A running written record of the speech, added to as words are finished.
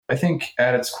I think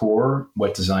at its core,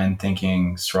 what design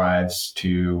thinking strives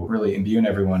to really imbue in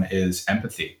everyone is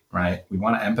empathy, right? We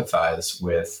want to empathize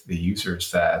with the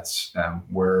users that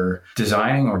we're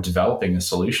designing or developing a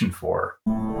solution for.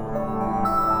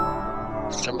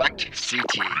 Select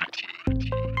CT.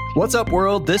 What's up,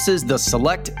 world? This is the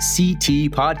Select CT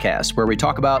podcast, where we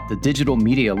talk about the digital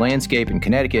media landscape in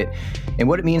Connecticut and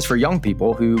what it means for young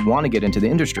people who want to get into the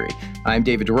industry. I'm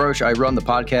David DeRoche. I run the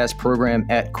podcast program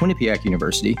at Quinnipiac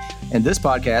University, and this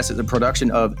podcast is a production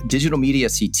of Digital Media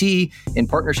CT in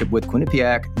partnership with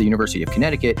Quinnipiac, the University of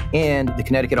Connecticut, and the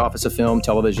Connecticut Office of Film,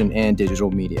 Television, and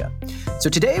Digital Media. So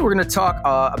today we're going to talk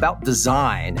about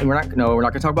design, and we're not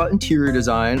going to talk about interior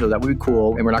design, though that would be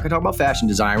cool, and we're not going to talk about fashion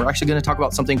design. We're actually going to talk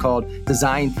about something called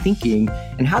design thinking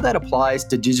and how that applies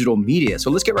to digital media. So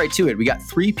let's get right to it. We got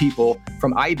three people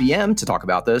from IBM to talk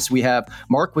about this. We have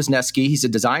Mark Wisniewski. He's a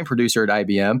design producer at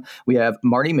IBM. We have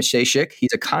Marty Masheshik.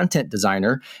 He's a content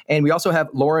designer. And we also have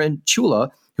Lauren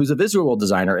Chula, who's a visual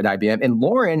designer at IBM. And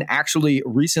Lauren actually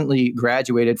recently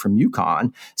graduated from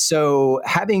UConn. So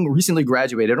having recently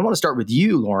graduated, I want to start with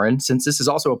you, Lauren, since this is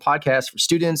also a podcast for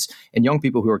students and young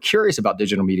people who are curious about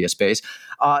digital media space.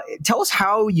 Tell us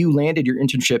how you landed your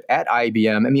internship at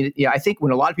IBM. I mean, I think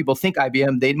when a lot of people think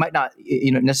IBM, they might not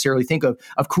necessarily think of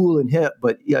cool and hip,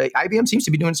 but IBM seems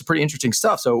to be doing some pretty interesting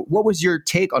stuff. So what was your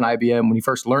take on IBM when you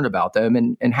first learned about them,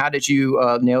 and how did you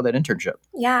nail that internship?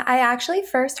 Yeah, I actually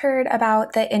first heard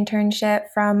about the internship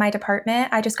from my department.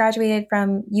 I just graduated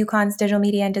from UConn's Digital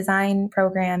Media and Design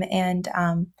program, and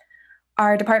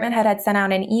our department head had sent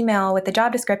out an email with the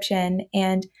job description,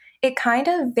 and it kind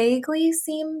of vaguely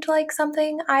seemed like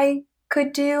something I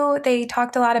could do. They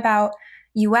talked a lot about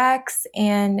UX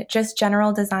and just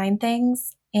general design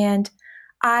things, and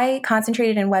I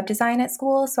concentrated in web design at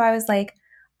school, so I was like,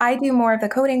 I do more of the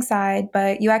coding side,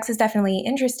 but UX is definitely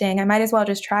interesting. I might as well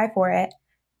just try for it.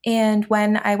 And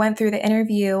when I went through the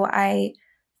interview, I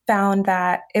found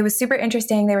that it was super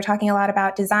interesting. They were talking a lot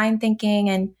about design thinking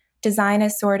and design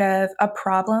as sort of a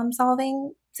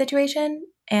problem-solving situation.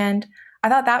 And I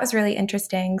thought that was really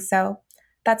interesting. So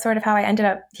that's sort of how I ended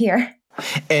up here.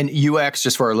 And UX,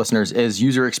 just for our listeners, is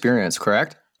user experience,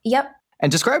 correct? Yep.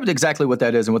 And describe exactly what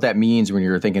that is and what that means when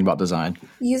you're thinking about design.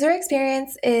 User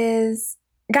experience is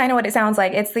kind of what it sounds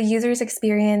like. It's the user's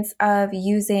experience of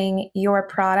using your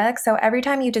product. So every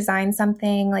time you design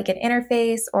something like an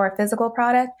interface or a physical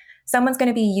product, someone's going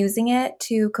to be using it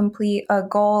to complete a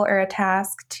goal or a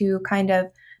task to kind of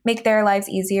make their lives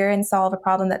easier and solve a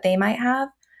problem that they might have.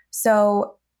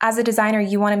 So as a designer,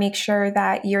 you want to make sure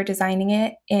that you're designing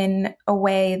it in a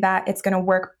way that it's going to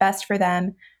work best for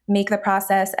them, make the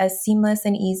process as seamless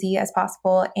and easy as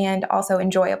possible, and also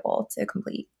enjoyable to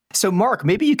complete. So Mark,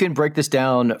 maybe you can break this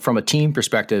down from a team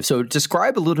perspective. So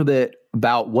describe a little bit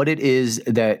about what it is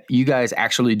that you guys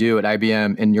actually do at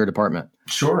IBM in your department.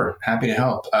 Sure. Happy to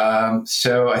help.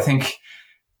 So I think,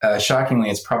 shockingly,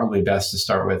 it's probably best to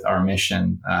start with our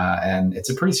mission. And it's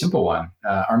a pretty simple one.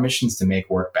 Our mission is to make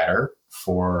work better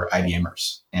for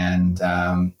IBMers. And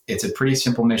it's a pretty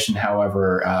simple mission.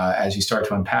 However, as you start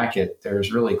to unpack it,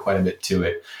 there's really quite a bit to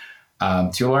it.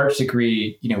 To a large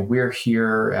degree, we're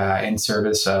here in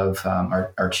service of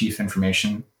our Chief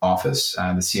Information Office,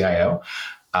 the CIO.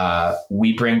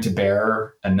 We bring to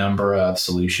bear a number of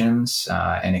solutions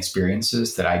and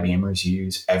experiences that IBMers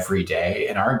use every day.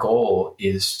 And our goal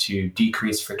is to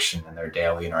decrease friction in their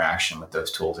daily interaction with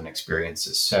those tools and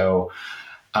experiences. So,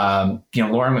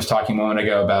 Lauren was talking a moment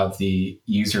ago about the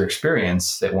user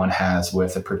experience that one has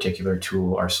with a particular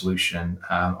tool or solution.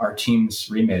 Our team's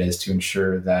remit is to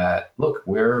ensure that, look,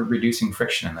 we're reducing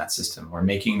friction in that system. We're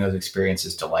making those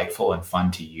experiences delightful and fun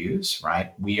to use,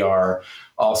 right? We are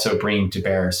also bringing to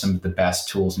bear some of the best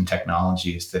tools and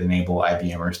technologies that enable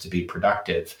IBMers to be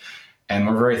productive. And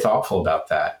we're very thoughtful about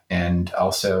that, and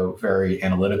also very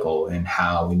analytical in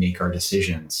how we make our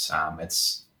decisions.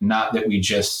 It's not that we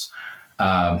just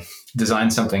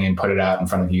design something and put it out in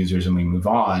front of users and we move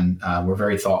on. We're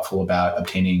very thoughtful about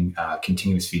obtaining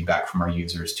continuous feedback from our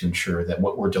users to ensure that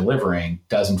what we're delivering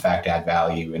does in fact add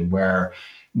value, and where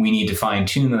we need to fine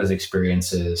tune those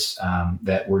experiences,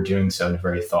 that we're doing so in a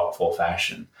very thoughtful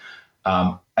fashion.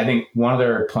 I think one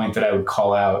other point that I would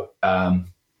call out,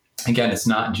 again, it's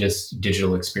not just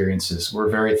digital experiences. We're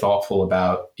very thoughtful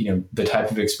about, the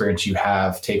type of experience you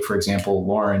have. Take, for example,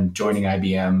 Lauren joining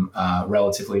IBM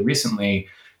relatively recently.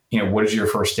 What does your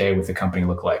first day with the company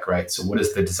look like, right? So what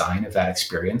does the design of that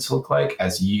experience look like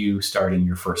as you start in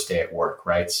your first day at work,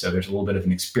 right? So there's a little bit of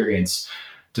an experience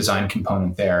design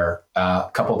component there.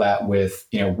 Couple that with,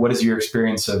 what is your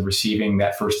experience of receiving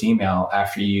that first email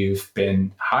after you've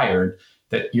been hired?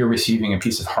 that you're receiving a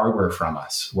piece of hardware from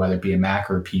us, whether it be a Mac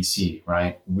or a PC,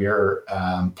 right? We're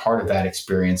part of that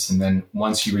experience. And then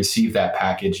once you receive that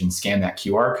package and scan that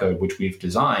QR code, which we've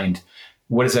designed,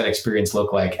 what does that experience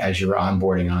look like as you're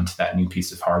onboarding onto that new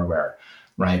piece of hardware,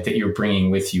 right? That you're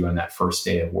bringing with you on that first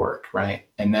day of work, right?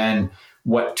 And then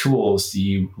what tools do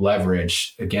you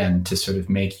leverage, again, to sort of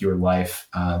make your life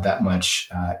that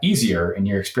much easier and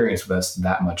your experience with us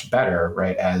that much better,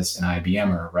 right, as an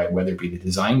IBMer, right, whether it be the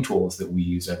design tools that we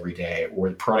use every day or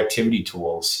the productivity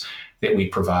tools that we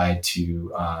provide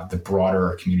to the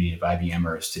broader community of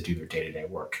IBMers to do their day-to-day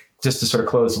work. Just to sort of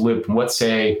close the loop, let's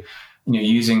say,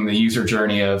 using the user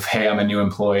journey of, hey, I'm a new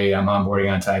employee, I'm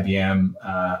onboarding onto IBM,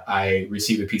 I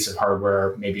receive a piece of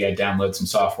hardware, maybe I download some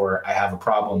software, I have a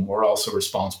problem. We're also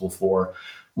responsible for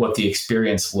what the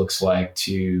experience looks like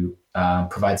to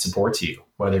provide support to you,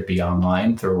 whether it be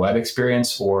online through a web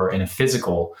experience or in a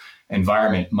physical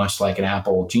environment, much like an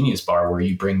Apple Genius Bar, where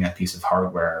you bring that piece of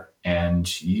hardware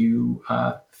and you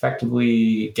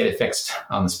effectively get it fixed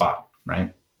on the spot,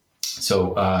 right?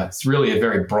 So it's really a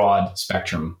very broad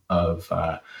spectrum of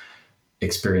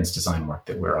experience design work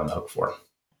that we're on the hook for.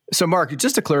 So Mark,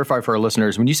 just to clarify for our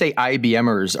listeners, when you say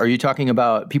IBMers, are you talking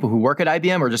about people who work at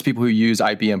IBM or just people who use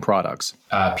IBM products?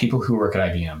 People who work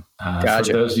at IBM.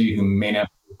 Gotcha. For those of you who may not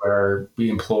be aware, we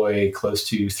employ close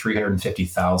to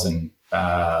 350,000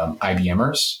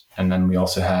 IBMers. And then we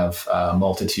also have a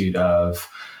multitude of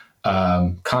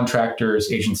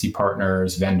contractors, agency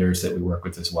partners, vendors that we work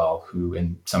with as well, who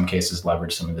in some cases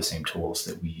leverage some of the same tools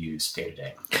that we use day to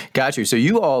day. Got you. So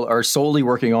you all are solely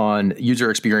working on user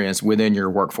experience within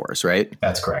your workforce, right?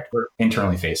 That's correct. We're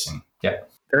internally facing. Yep.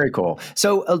 Very cool.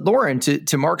 So Lauren,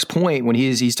 to Mark's point, when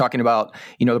he's talking about,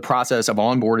 the process of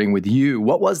onboarding with you,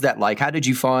 what was that like? How did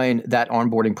you find that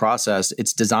onboarding process,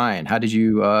 its design? How did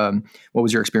you, what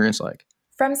was your experience like?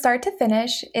 From start to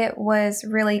finish, it was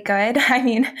really good. I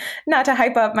mean, not to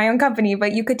hype up my own company,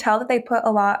 but you could tell that they put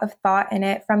a lot of thought in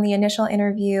it. From the initial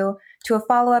interview to a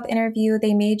follow-up interview,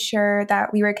 they made sure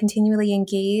that we were continually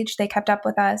engaged. They kept up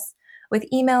with us with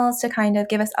emails to kind of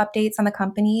give us updates on the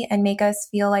company and make us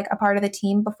feel like a part of the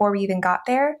team before we even got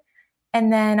there.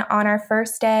 And then on our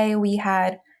first day, we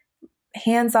had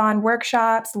hands-on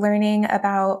workshops learning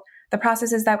about the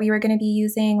processes that we were going to be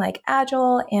using, like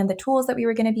Agile, and the tools that we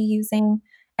were going to be using.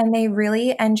 And they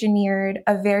really engineered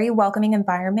a very welcoming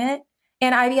environment.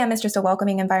 And IBM is just a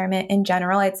welcoming environment in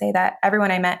general. I'd say that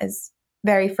everyone I met is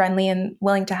very friendly and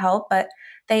willing to help, but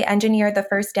they engineered the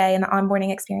first day and the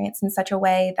onboarding experience in such a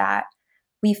way that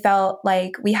we felt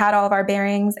like we had all of our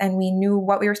bearings and we knew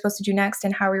what we were supposed to do next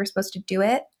and how we were supposed to do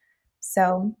it.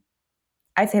 So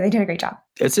I'd say they did a great job.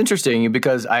 It's interesting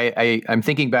because I'm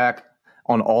thinking back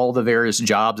on all the various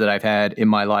jobs that I've had in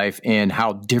my life and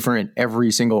how different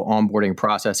every single onboarding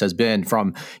process has been,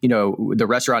 from, the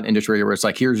restaurant industry where it's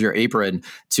like, here's your apron,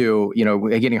 to,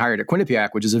 getting hired at Quinnipiac,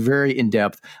 which is a very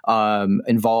in-depth,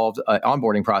 involved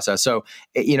onboarding process. So,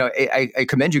 I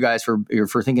commend you guys for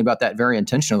thinking about that very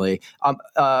intentionally.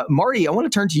 Marty, I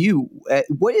want to turn to you.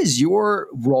 What is your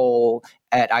role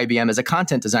at IBM as a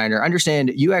content designer? I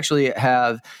understand you actually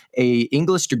have a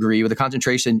English degree with a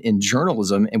concentration in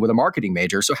journalism and with a marketing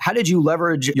major. So how did you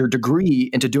leverage your degree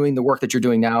into doing the work that you're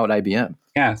doing now at IBM?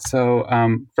 Yeah. So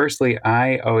firstly,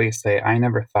 I always say I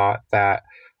never thought that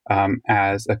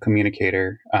as a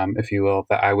communicator, if you will,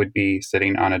 that I would be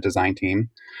sitting on a design team.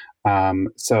 I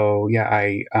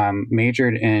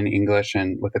majored in English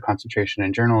and with a concentration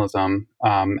in journalism,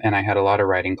 and I had a lot of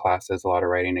writing classes, a lot of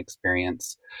writing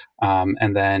experience.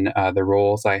 And then the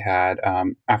roles I had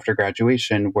after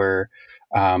graduation were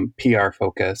PR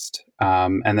focused.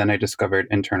 And then I discovered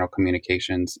internal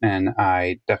communications, and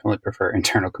I definitely prefer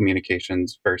internal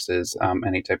communications versus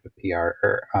any type of PR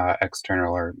or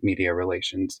external or media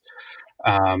relations.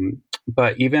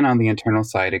 But even on the internal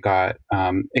side, it got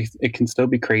it can still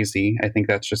be crazy. I think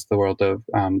that's just the world of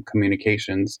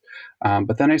communications.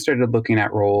 But then I started looking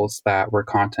at roles that were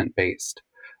content based,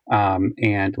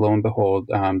 and lo and behold,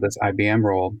 this IBM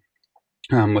role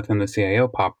within the CIO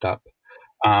popped up.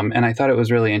 And I thought it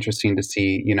was really interesting to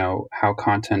see, how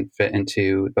content fit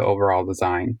into the overall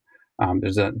design.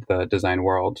 There's the design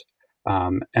world.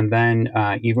 And then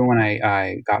even when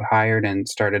I got hired and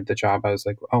started the job, I was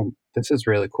like, oh, this is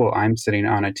really cool. I'm sitting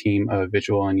on a team of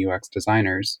visual and UX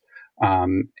designers.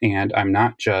 And I'm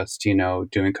not just,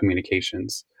 doing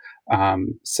communications.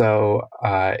 So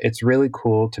it's really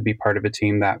cool to be part of a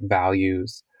team that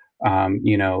values,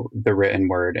 the written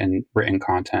word and written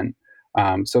content.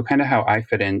 So kind of how I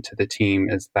fit into the team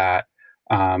is that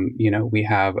We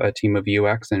have a team of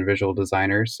UX and visual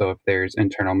designers. So if there's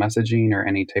internal messaging or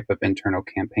any type of internal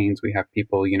campaigns, we have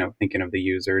people, thinking of the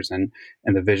users and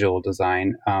the visual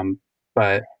design.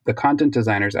 But the content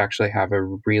designers actually have a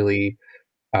really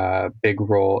big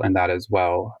role in that as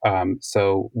well.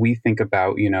 So we think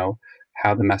about,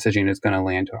 how the messaging is going to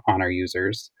land on our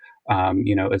users.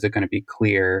 Is it going to be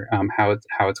clear? How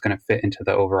it's going to fit into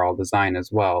the overall design as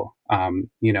well?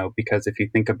 Because if you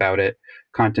think about it,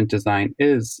 content design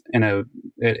is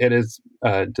it is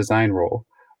a design role.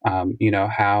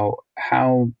 How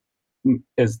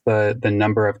is the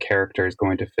number of characters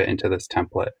going to fit into this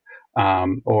template?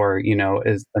 Or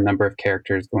is the number of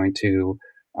characters going to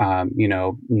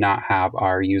not have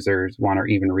our users want to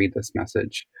even read this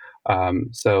message?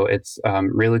 So it's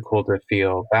really cool to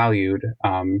feel valued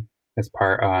as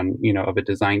part of a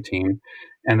design team.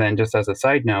 And then just as a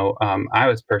side note, I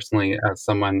was personally, as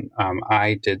someone,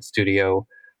 I did studio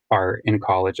art in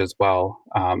college as well.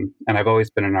 And I've always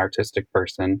been an artistic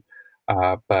person.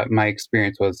 But my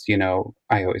experience was,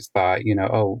 I always thought,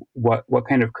 what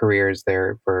kind of career is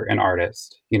there for an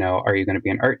artist? Are you going to be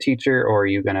an art teacher, or are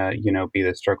you going to, be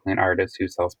the struggling artist who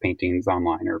sells paintings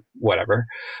online or whatever?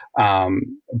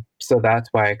 So that's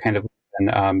why I kind of, and,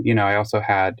 I also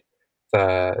had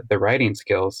the writing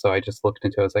skills. So I just looked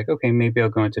into it. I was like, okay, maybe I'll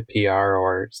go into PR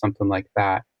or something like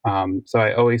that. So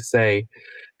I always say,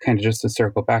 kind of just to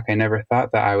circle back, I never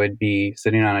thought that I would be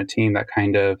sitting on a team that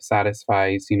kind of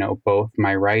satisfies, both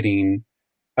my writing,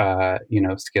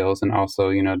 skills and also,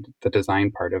 the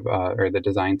design part of, or the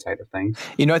design side of things.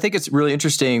 I think it's really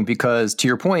interesting because to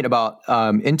your point about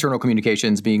internal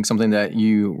communications being something that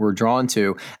you were drawn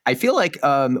to, I feel like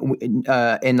in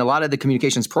a lot of the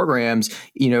communications programs,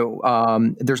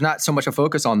 there's not so much a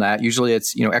focus on that. Usually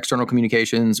it's, external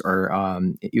communications or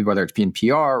whether it's in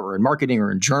PR or in marketing or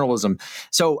in journalism.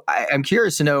 So I'm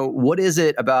curious to know, what is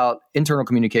it about internal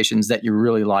communications that you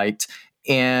really liked?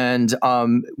 And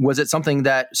was it something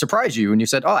that surprised you when you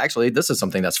said, "Oh, actually, this is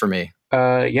something that's for me"?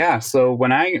 Yeah. So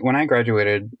when I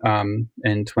graduated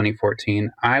in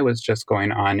 2014, I was just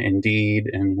going on Indeed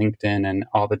and LinkedIn and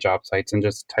all the job sites and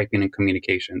just typing in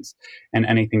communications, and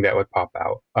anything that would pop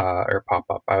out or pop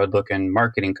up. I would look in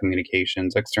marketing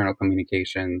communications, external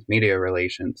communications, media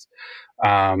relations,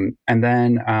 and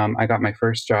then I got my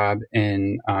first job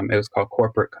in it was called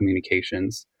corporate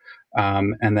communications.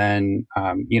 And then,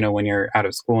 when you're out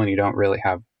of school and you don't really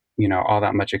have, all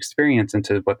that much experience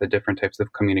into what the different types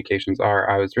of communications are,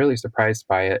 I was really surprised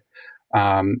by it.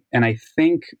 And I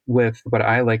think with what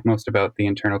I like most about the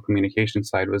internal communication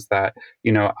side was that,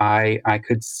 I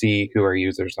could see who our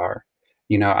users are.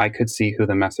 I could see who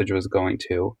the message was going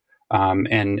to.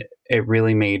 And it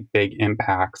really made big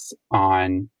impacts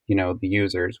on, the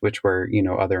users, which were,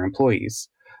 other employees.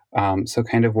 So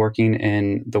kind of working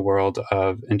in the world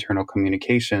of internal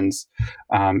communications,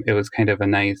 it was kind of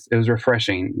it was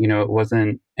refreshing, it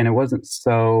wasn't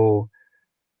so,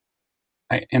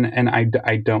 I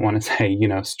don't want to say,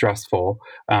 stressful,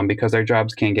 because our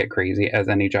jobs can get crazy, as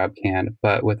any job can,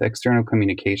 but with external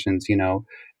communications,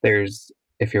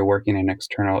 if you're working in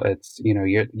external, it's,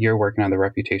 you're working on the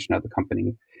reputation of the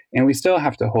company, and we still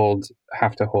have to hold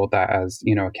that as,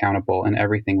 accountable in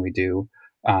everything we do.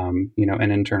 In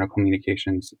internal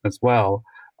communications as well.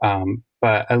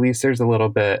 But at least there's a little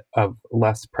bit of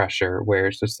less pressure, where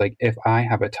it's just like, if I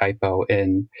have a typo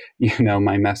in,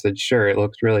 my message, sure, it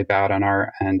looks really bad on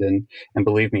our end. And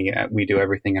believe me, we do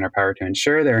everything in our power to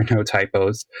ensure there are no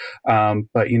typos. But,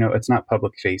 it's not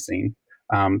public facing.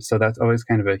 So that's always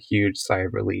kind of a huge sigh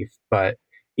of relief. But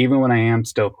even when I am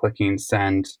still clicking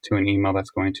send to an email that's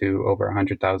going to over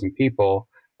 100,000 people,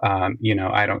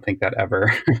 I don't think that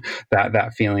ever,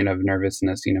 that feeling of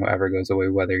nervousness, ever goes away,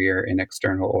 whether you're in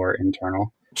external or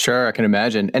internal. Sure, I can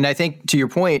imagine. And I think to your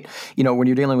point, when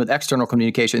you're dealing with external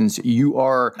communications, you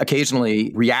are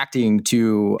occasionally reacting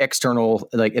to external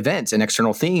events and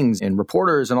external things and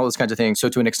reporters and all those kinds of things. So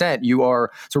to an extent, you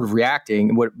are sort of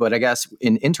reacting. But I guess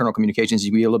in internal communications,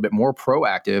 you can be a little bit more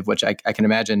proactive, which I can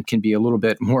imagine can be a little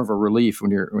bit more of a relief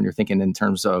when you're thinking in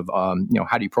terms of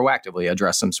how do you proactively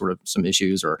address some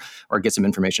issues or get some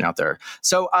information out there.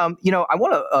 So I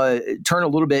want to turn a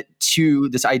little bit to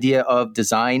this idea of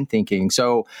design thinking.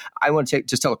 So I want to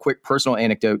just tell a quick personal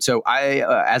anecdote. So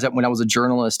when I was a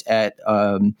journalist at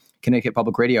Connecticut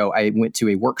Public Radio, I went to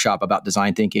a workshop about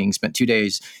design thinking, spent 2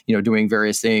 days, doing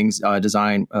various things,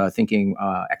 design thinking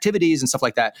activities and stuff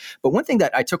like that. But one thing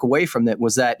that I took away from that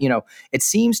was that, it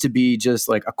seems to be just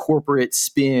like a corporate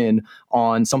spin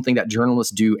on something that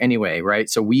journalists do anyway, right?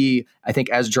 So I think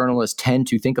as journalists tend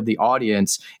to think of the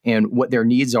audience and what their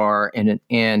needs are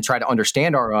and try to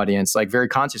understand our audience, like very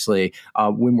consciously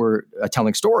when we're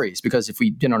telling stories, because if we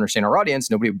didn't understand our audience,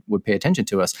 nobody would pay attention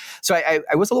to us. So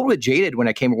I was a little bit jaded when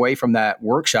I came away from that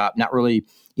workshop, not really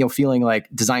feeling like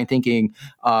design thinking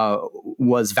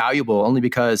was valuable, only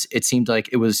because it seemed like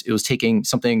it was taking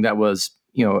something that was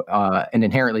and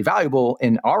inherently valuable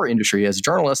in our industry as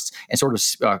journalists and sort of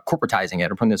corporatizing it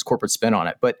or putting this corporate spin on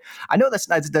it. But I know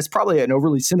that's probably an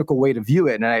overly cynical way to view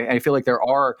it. And I feel like there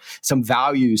are some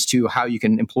values to how you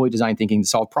can employ design thinking to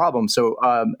solve problems. So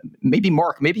maybe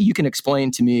Mark, you can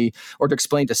explain to me or to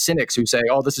explain to cynics who say,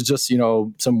 oh, this is just,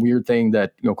 some weird thing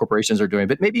that, corporations are doing.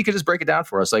 But maybe you could just break it down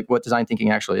for us, like what design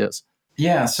thinking actually is.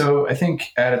 Yeah, so I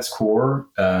think at its core,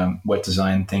 what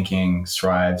design thinking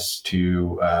strives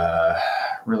to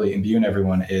really imbue in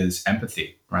everyone is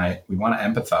empathy, right? We want to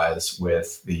empathize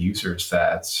with the users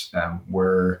that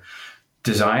we're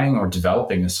designing or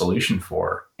developing a solution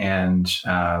for. And,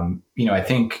 I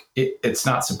think it's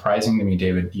not surprising to me,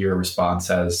 David, your response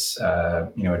as,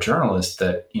 a journalist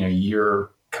that,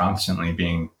 you're constantly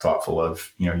being thoughtful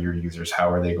of, your users. How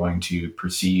are they going to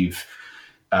perceive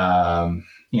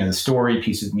the story,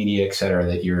 piece of media, et cetera,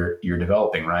 that you're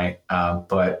developing, right?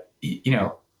 But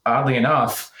oddly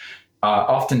enough,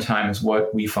 oftentimes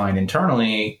what we find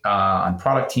internally on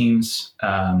product teams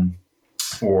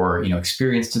or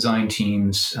experience design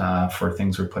teams for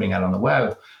things we're putting out on the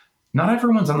web, not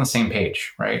everyone's on the same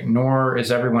page, right? Nor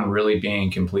is everyone really being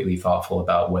completely thoughtful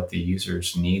about what the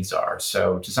user's needs are.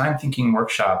 So design thinking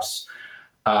workshops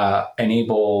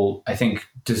enable, I think,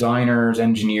 designers,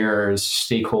 engineers,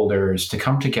 stakeholders to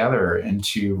come together and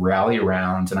to rally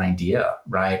around an idea,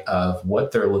 right, of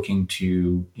what they're looking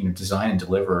to, design and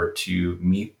deliver to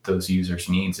meet those users'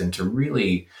 needs, and to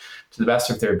really, to the best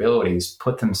of their abilities,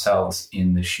 put themselves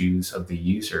in the shoes of the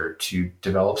user to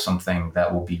develop something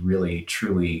that will be really,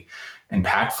 truly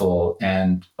impactful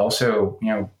and also,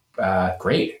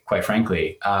 great, quite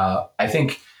frankly. I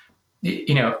think,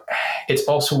 it's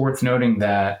also worth noting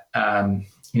that,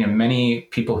 many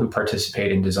people who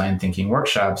participate in design thinking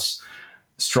workshops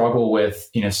struggle with,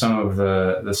 some of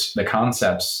the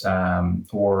concepts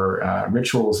or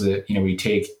rituals that, we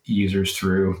take users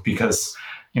through, because,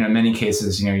 in many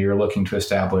cases, you're looking to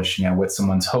establish, what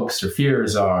someone's hopes or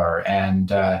fears are,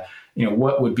 and,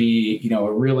 what would be,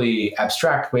 a really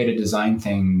abstract way to design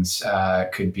things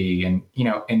could be. And,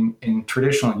 in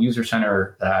traditional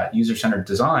user-centered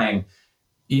design,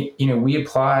 we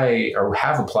apply or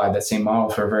have applied that same model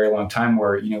for a very long time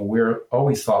where, we're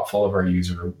always thoughtful of our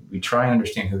user. We try and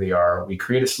understand who they are. We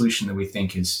create a solution that we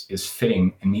think is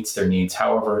fitting and meets their needs.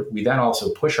 However, we then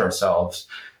also push ourselves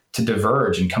to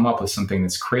diverge and come up with something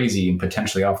that's crazy and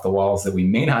potentially off the walls that we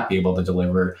may not be able to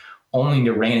deliver, only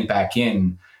to rein it back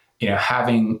in,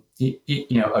 having,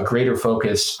 a greater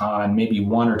focus on maybe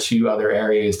one or two other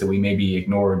areas that we maybe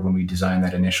ignored when we designed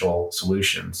that initial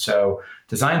solution. So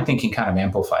design thinking kind of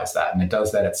amplifies that, and it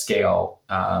does that at scale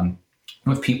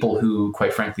with people who,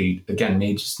 quite frankly, again,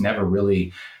 may just never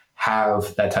really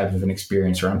have that type of an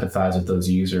experience or empathize with those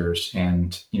users,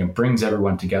 and, brings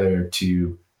everyone together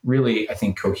to really, I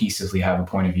think, cohesively have a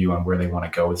point of view on where they want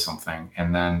to go with something.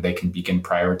 And then they can begin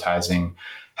prioritizing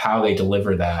how they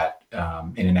deliver that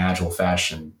in an agile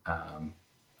fashion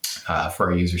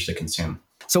for our users to consume.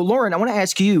 So, Lauren, I want to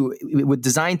ask you, with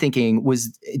design thinking,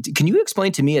 can you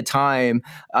explain to me a time,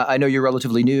 I know you're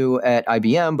relatively new at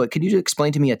IBM, but can you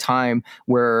explain to me a time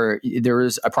where there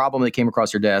was a problem that came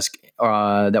across your desk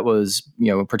that was,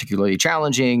 particularly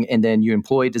challenging, and then you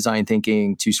employed design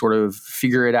thinking to sort of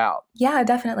figure it out? Yeah,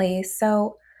 definitely.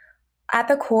 So at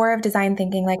the core of design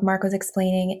thinking, like Mark was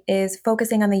explaining, is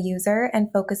focusing on the user and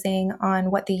focusing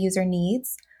on what the user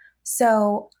needs.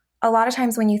 So a lot of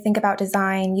times when you think about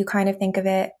design, you kind of think of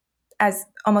it as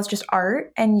almost just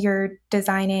art, and you're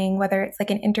designing, whether it's like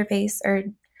an interface or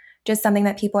just something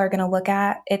that people are going to look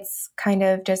at. It's kind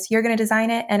of just, you're going to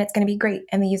design it and it's going to be great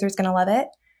and the user's going to love it.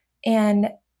 And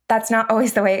that's not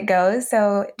always the way it goes.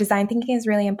 So design thinking is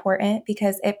really important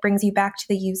because it brings you back to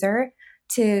the user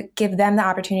to give them the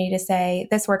opportunity to say,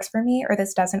 this works for me or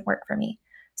this doesn't work for me.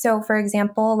 So for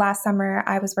example, last summer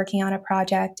I was working on a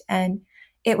project, and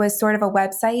it was sort of a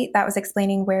website that was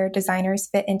explaining where designers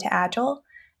fit into Agile.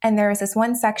 And there was this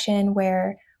one section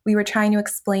where we were trying to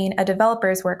explain a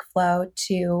developer's workflow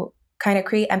to kind of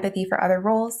create empathy for other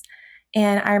roles.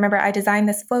 And I remember I designed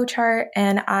this flow chart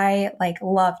and I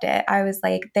loved it. I was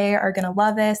like, they are going to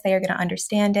love this. They are going to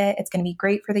understand it. It's going to be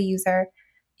great for the user.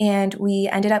 And we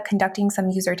ended up conducting some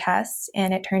user tests.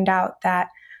 And it turned out that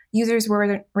users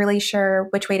weren't really sure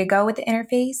which way to go with the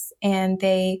interface. And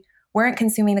they weren't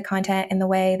consuming the content in the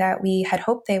way that we had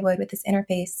hoped they would with this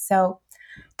interface. So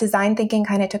design thinking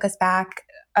kind of took us back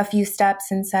a few steps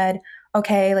and said,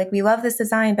 okay, we love this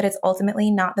design, but it's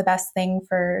ultimately not the best thing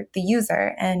for the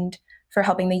user and for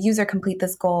helping the user complete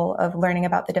this goal of learning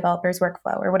about the developer's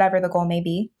workflow or whatever the goal may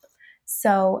be.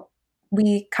 So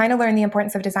we kind of learned the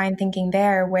importance of design thinking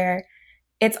there, where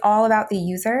it's all about the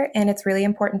user, and it's really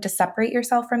important to separate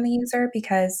yourself from the user,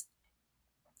 because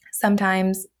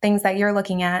sometimes things that you're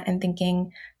looking at and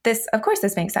thinking, of course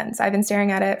this makes sense. I've been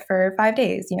staring at it for 5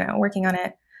 days, working on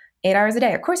it 8 hours a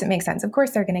day. Of course it makes sense. Of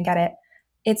course they're going to get it.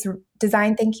 It's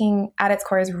design thinking at its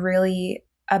core is really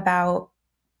about,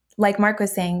 like Mark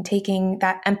was saying, taking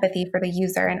that empathy for the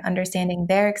user and understanding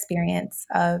their experience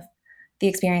of the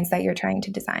experience that you're trying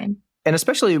to design. And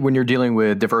especially when you're dealing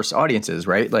with diverse audiences,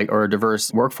 right? Or a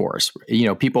diverse workforce,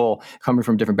 people coming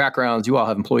from different backgrounds, you all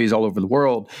have employees all over the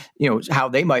world, how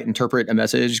they might interpret a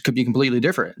message could be completely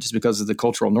different just because of the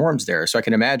cultural norms there. So I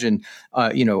can imagine,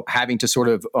 having to sort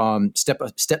of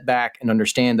step back and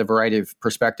understand the variety of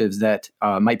perspectives that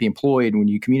might be employed when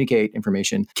you communicate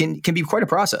information can be quite a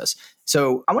process.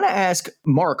 So I want to ask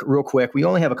Mark real quick. We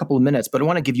only have a couple of minutes, but I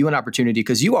want to give you an opportunity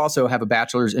because you also have a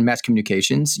bachelor's in mass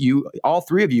communications. All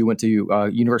three of you went to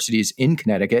universities in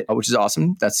Connecticut, which is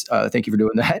awesome. Thank you for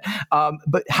doing that.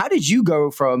 But how did you go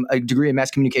from a degree in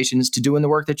mass communications to doing the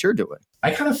work that you're doing?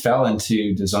 I kind of fell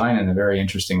into design in a very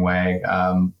interesting way.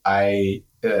 So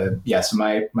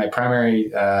my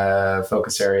primary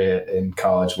focus area in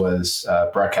college was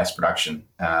broadcast production.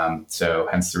 So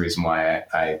hence the reason why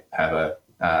I have a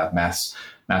mass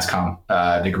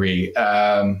comm degree.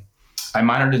 I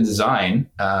minored in design,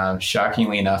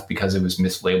 shockingly enough, because it was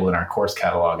mislabeled in our course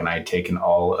catalog, and I had taken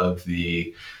all of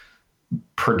the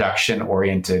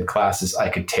production-oriented classes I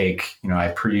could take. I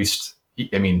produced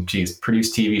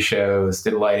TV shows,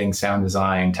 did lighting, sound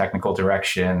design, technical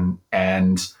direction,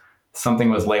 and something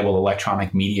was labeled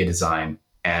electronic media design.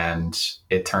 And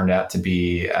it turned out to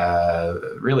be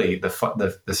really the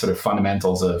sort of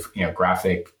fundamentals of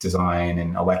graphic design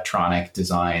and electronic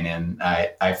design, and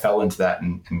I fell into that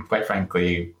and quite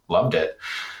frankly loved it.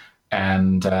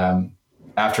 And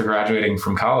after graduating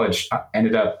from college, I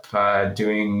ended up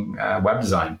doing web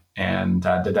design and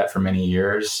did that for many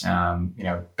years.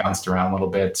 Bounced around a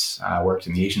little bit, worked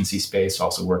in the agency space,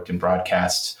 also worked in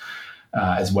broadcast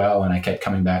as well. And I kept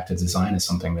coming back to design as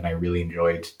something that I really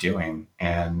enjoyed doing,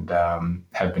 and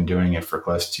have been doing it for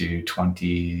close to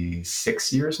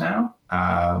 26 years now.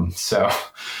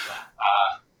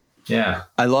 Yeah.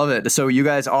 I love it. So you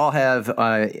guys all have,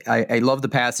 I love the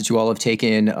paths that you all have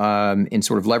taken in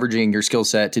sort of leveraging your skill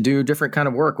set to do different kind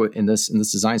of work in this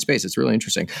design space. It's really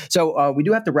interesting. So we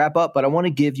do have to wrap up, but I want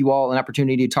to give you all an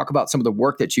opportunity to talk about some of the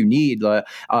work that you need.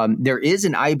 There is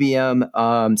an IBM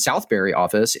Southbury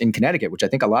office in Connecticut, which I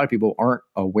think a lot of people aren't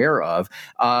aware of.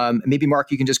 Maybe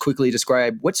Mark, you can just quickly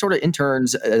describe what sort of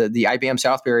interns the IBM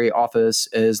Southbury office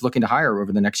is looking to hire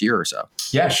over the next year or so.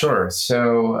 Yeah, sure.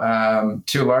 So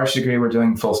to a large degree, we're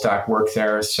doing full stack work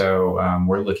there. So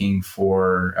we're looking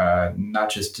for not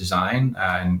just design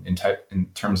in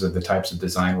terms of the types of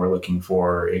design we're looking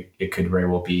for. It could very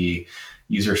well be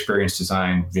user experience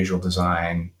design, visual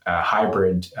design,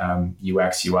 hybrid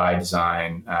UX, UI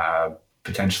design,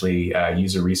 potentially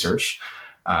user research.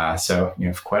 So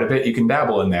quite a bit you can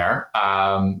dabble in there.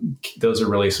 Those are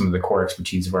really some of the core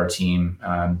expertise of our team,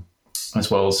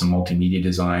 as well as some multimedia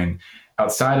design.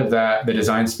 Outside of that, the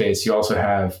design space, you also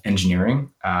have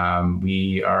engineering.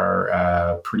 We are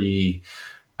a pretty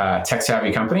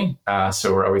tech-savvy company,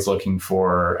 so we're always looking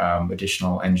for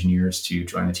additional engineers to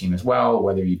join the team as well,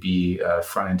 whether you be a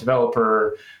front-end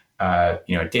developer, a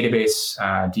database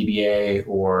DBA,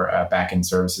 or a back-end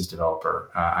services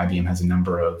developer. IBM has a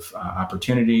number of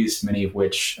opportunities, many of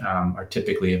which are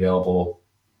typically available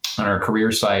on our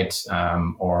career site,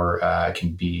 or can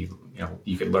be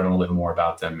you could learn a little bit more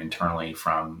about them internally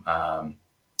from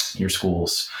your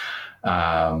schools.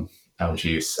 Yeah,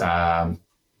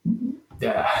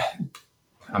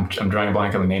 I'm drawing a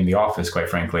blank on the name of the office, quite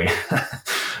frankly.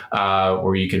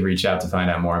 where you could reach out to find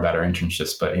out more about our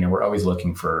internships. But, we're always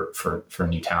looking for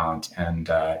new talent. And,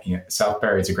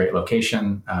 Southbury is a great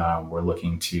location. We're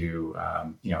looking to,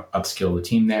 upskill the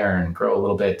team there and grow a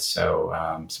little bit. So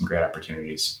some great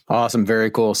opportunities. Awesome. Very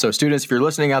cool. So students, if you're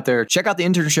listening out there, check out the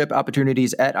internship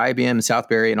opportunities at IBM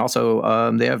Southbury. And also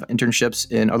they have internships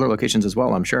in other locations as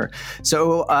well, I'm sure.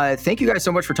 So thank you guys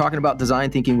so much for talking about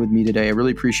design thinking with me today. I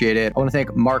really appreciate it. I want to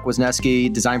thank Mark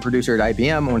Wisniewski, design producer at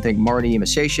IBM. I want to thank Marty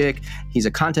Masiejczyk. He's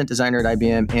a content designer at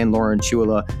IBM, and Lauren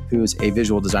Chula, who's a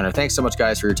visual designer. Thanks so much,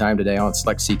 guys, for your time today on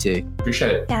Select CT.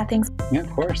 Appreciate it. Yeah, thanks. Yeah, of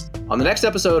course. On the next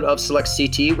episode of Select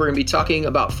CT, we're going to be talking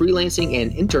about freelancing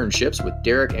and internships with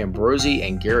Derek Ambrosi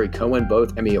and Gary Cohen,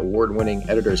 both Emmy Award-winning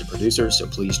editors and producers, so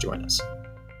please join us.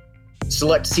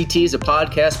 Select CT is a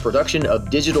podcast production of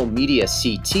Digital Media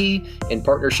CT in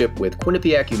partnership with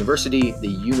Quinnipiac University, the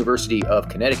University of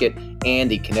Connecticut, and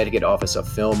the Connecticut Office of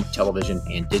Film, Television,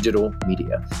 and Digital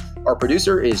Media. Our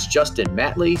producer is Justin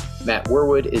Matley. Matt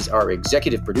Werwood is our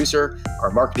executive producer.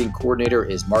 Our marketing coordinator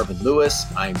is Marvin Lewis.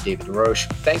 I'm David Roche.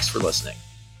 Thanks for listening.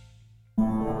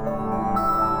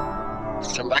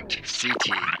 Select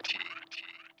CT.